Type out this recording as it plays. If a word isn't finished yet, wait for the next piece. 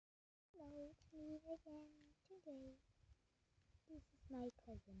again today. This is my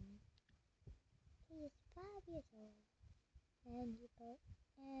cousin. He is 5 years old,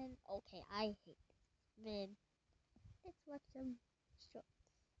 and okay, I hate this. Then let's watch some shorts.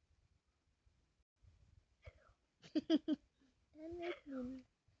 that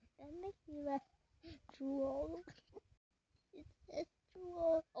makes me laugh. Troll. It says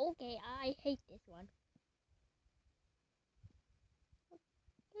troll. Okay, I hate this one.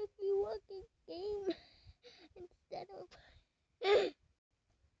 Let me work a game instead of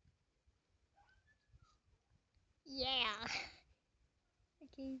yeah.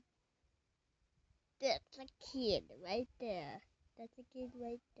 Okay, that's a kid right there. That's a kid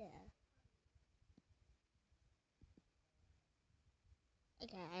right there.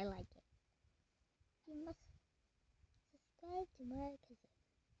 Okay, I like it. You must subscribe to my cousin,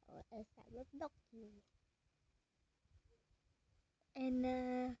 or else I will block you. And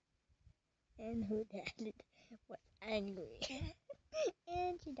who dad was angry,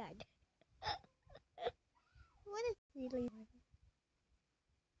 and she died. What is silly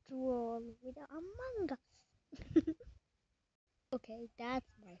troll with Among Us? Okay,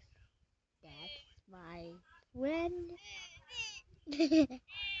 that's my friend.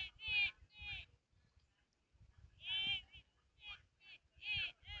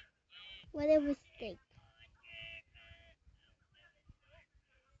 What a mistake.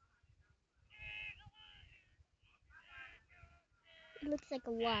 It looks like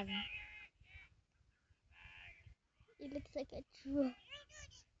a one. It looks like a troll.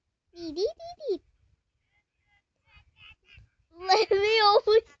 Dee dee dee dee. Let me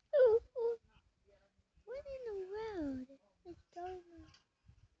open. What in the world is going on?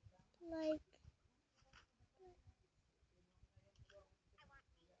 Like,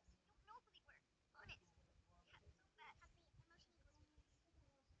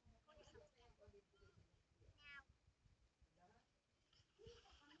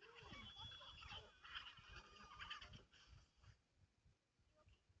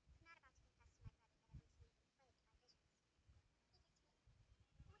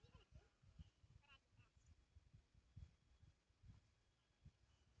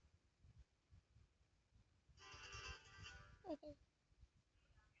 okay,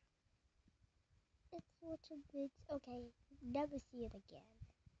 it's such a bit. Okay, never see it again.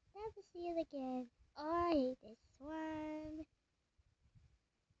 Never see it again. I hate this one.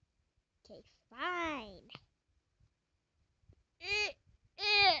 Okay, fine.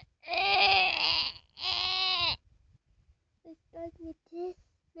 Let's start with this.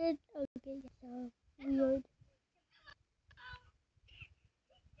 Then, okay, so weird.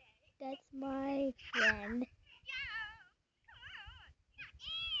 That's my friend.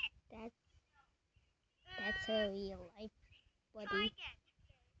 That's that's her real life buddy.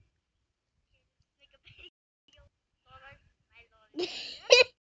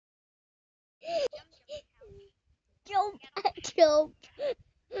 Jump, jump.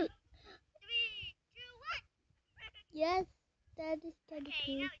 Yes, that is kind of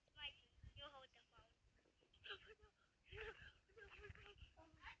cute.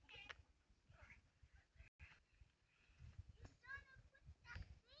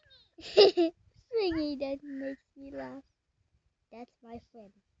 Swingy, that makes me laugh. That's my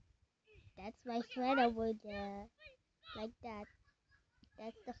friend. That's my friend over there. Like that.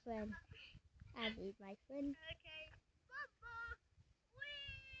 That's the friend. I need my friend.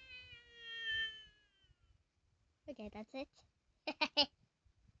 Okay, that's it.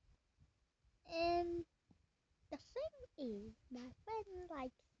 And the thing is, my friend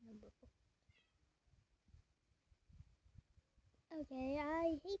likes number four. Okay,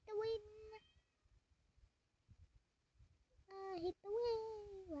 I hate the wind. I hate the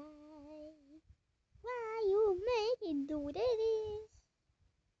wind. Why? Why you make it do this?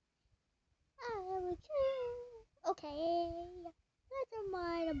 I will choose. Okay, never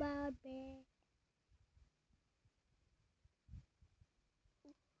mind about that.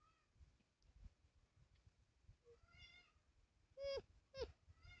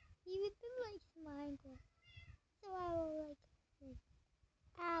 He even likes Minecraft, so I will like it.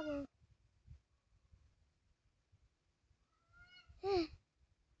 I will.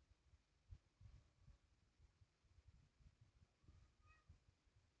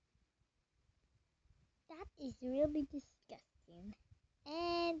 That is really disgusting.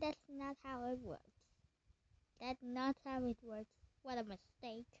 And that's not how it works. That's not how it works. What a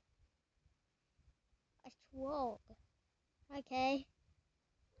mistake. A troll. Okay,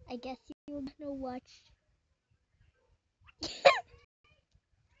 I guess you're gonna watch.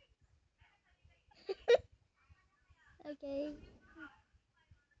 Okay,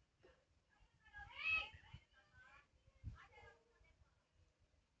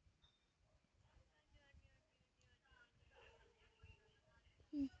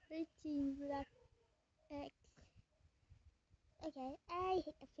 13 black eggs. Okay, I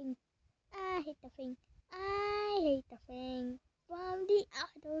hate the thing. I hate the thing. I hate the thing. From the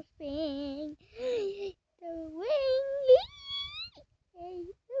other thing. I hate the wingy. I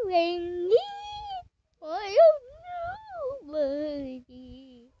hate the wingy. I don't know,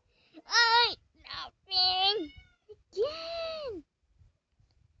 buddy. I nothing. Again.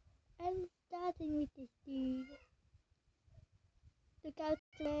 I'm starting with this dude. Look out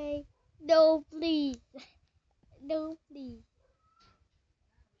away. No, please. No, please.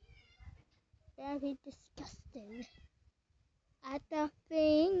 Very disgusting. At the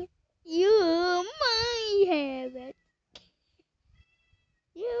thing, you might have it.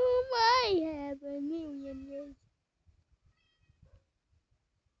 You might have a million years.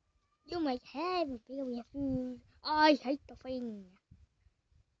 You might have a billion food. I hate the thing.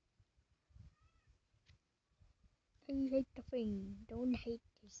 I hate the thing. Don't hate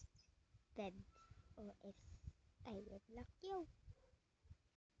this. Then, or else I will block you.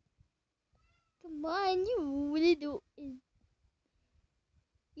 Come on, you little.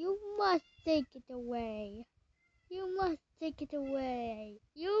 You must take it away. You must take it away.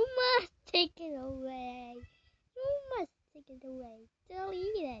 You must take it away. You must take it away.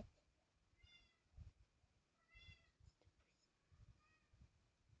 Delete it.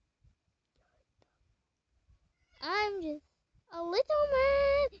 I'm just a little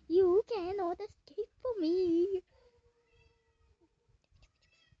man. You cannot escape from me.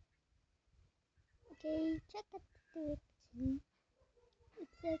 Okay, check out the direction. It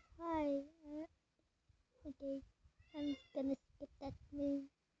says hi. Okay, I'm gonna skip that name.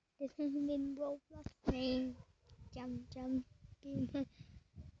 This is in Roblox name. Jump game.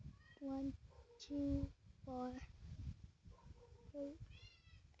 1, 2, 4.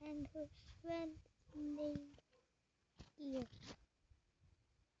 And her friend named here.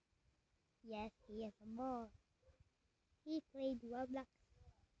 Yes, he is a boy. He played Roblox.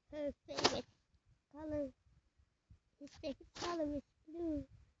 Her favorite color. His favorite color is blue.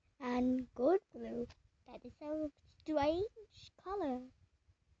 And gold blue. That is a strange color.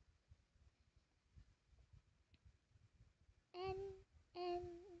 And and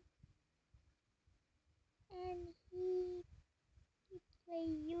and he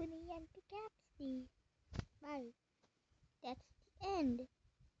played Uni and Picapsy. Bye. That's the end.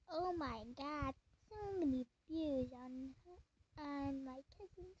 Oh my god. So many views on my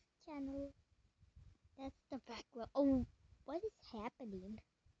cousin's channel. That's the background. Oh, what is happening?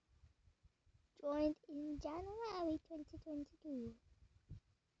 Joined in January 2022.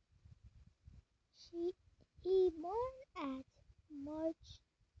 He born at March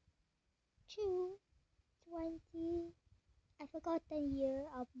 2, 20. I forgot the year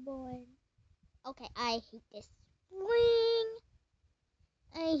of born. Okay, I hate this spring.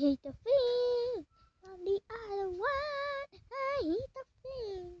 I hate the thing. From the other one. I hate the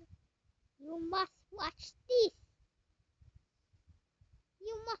thing. You must watch this.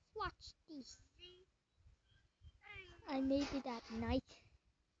 You must watch this. I made it at night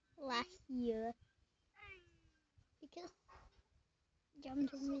last year because Jum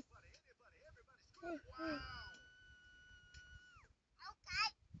Jum is driving.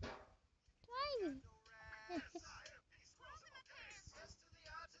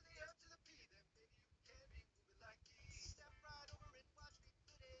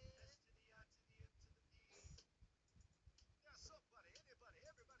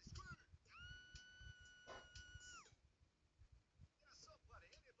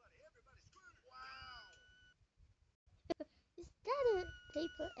 Is that a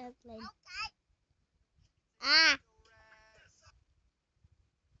paper airplane? Ah!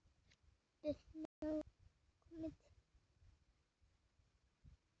 There's no comment.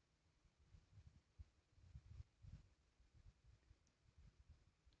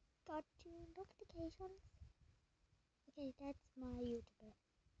 Got 2 notifications. Okay, that's my YouTuber.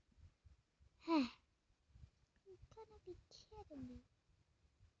 You gotta be kidding me.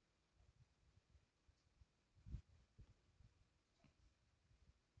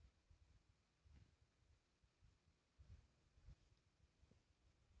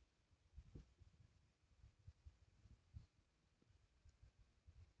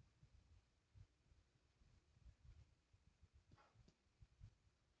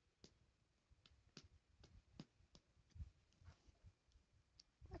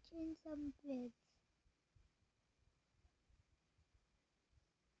 Watching some vids.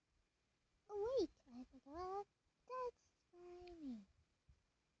 Oh wait, I forgot. That's my name.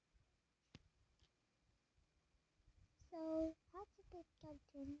 So, how to pick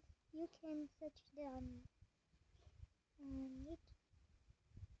cartoons? You can search it on YouTube.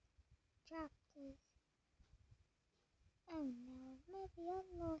 dropped it. Oh no, maybe I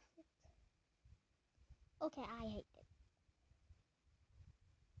lost it. Okay, I hate it.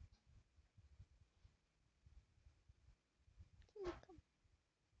 Come.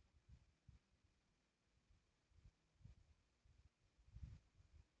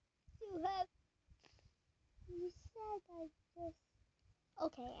 You said I just.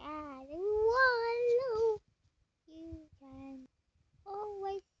 Okay, I won. You can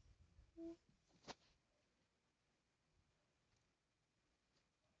always do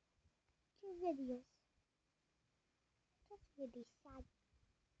videos. That's really sad.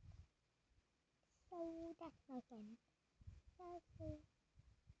 So that's my friend. That's a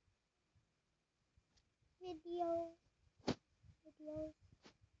video. Videos.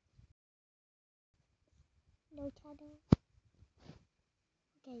 No channel.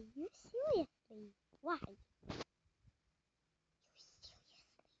 Okay, you seriously? Why? You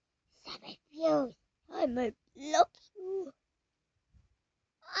seriously? 7 views. I'm a block you.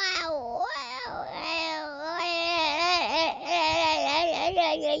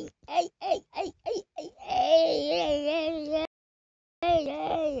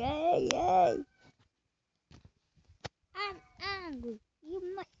 I'm angry. You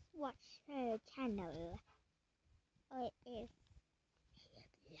must watch her channel, or if I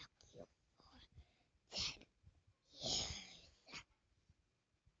block you for 10 years.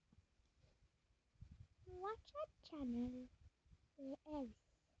 Watch her channel. Where else?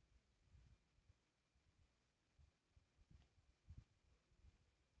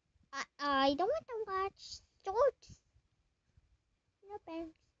 I don't want to watch shorts. No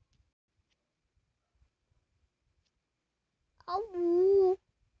thanks. Oh.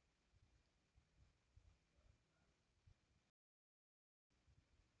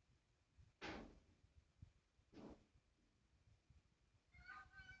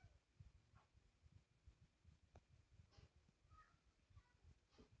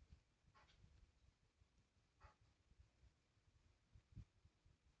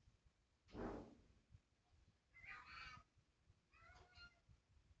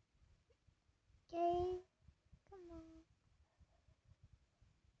 Okay, come on.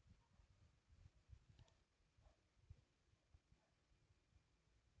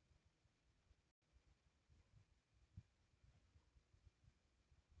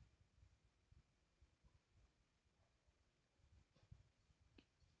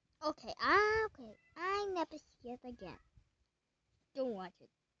 Okay, okay. I never see it again. Don't watch it.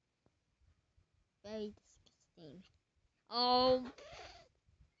 Very disgusting. Oh,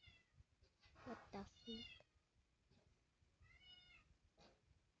 what the freak?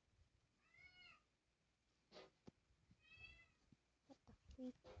 What the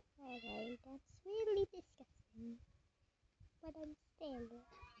freak? Okay, that's really disgusting. But I'm still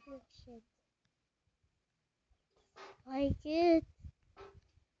watch it. Like it.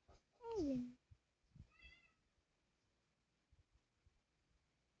 Ellen.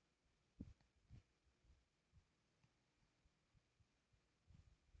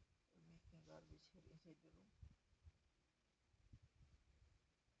 Making garbage here inside the room.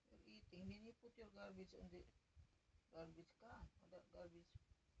 You're eating, then you put your garbage on the garbage can, on that garbage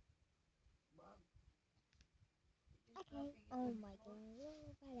bag. You're just Okay. dropping it Oh on the my floor. god.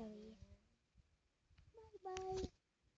 Bye Yeah. bye.